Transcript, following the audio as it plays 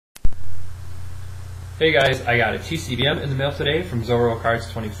Hey guys, I got a TCBM in the mail today from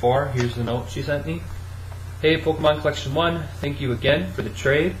ZoruaCards24. Here's the note she sent me. Hey Pokemon Collection 1, thank you again for the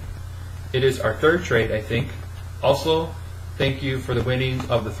trade. It is our third trade, I think. Also, thank you for the winning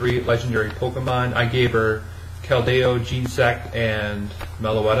of the 3 legendary Pokemon. I gave her Keldeo, Genesect, and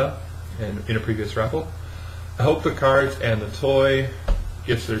Meloetta in a previous raffle. I hope the cards and the toy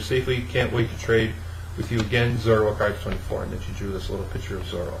gets there safely. Can't wait to trade with you again, ZoruaCards24. And then she drew this little picture of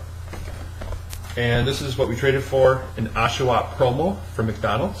Zorua. And this is what we traded for: an Oshawott promo for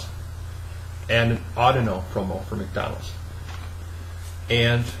McDonald's, and an Audino promo for McDonald's,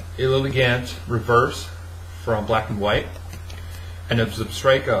 and a Lilligant reverse from Black and White, and a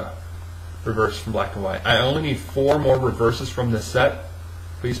Zebstrika reverse from Black and White. I only need 4 more reverses from this set.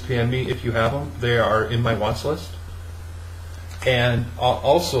 Please PM me if you have them. They are in my wants list. And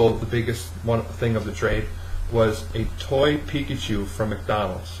also the biggest thing of the trade was a toy Pikachu from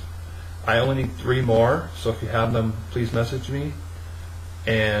McDonald's. I only need 3 more, so if you have them, please message me.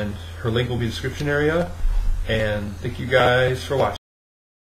 And her link will be in the description area. And thank you guys for watching.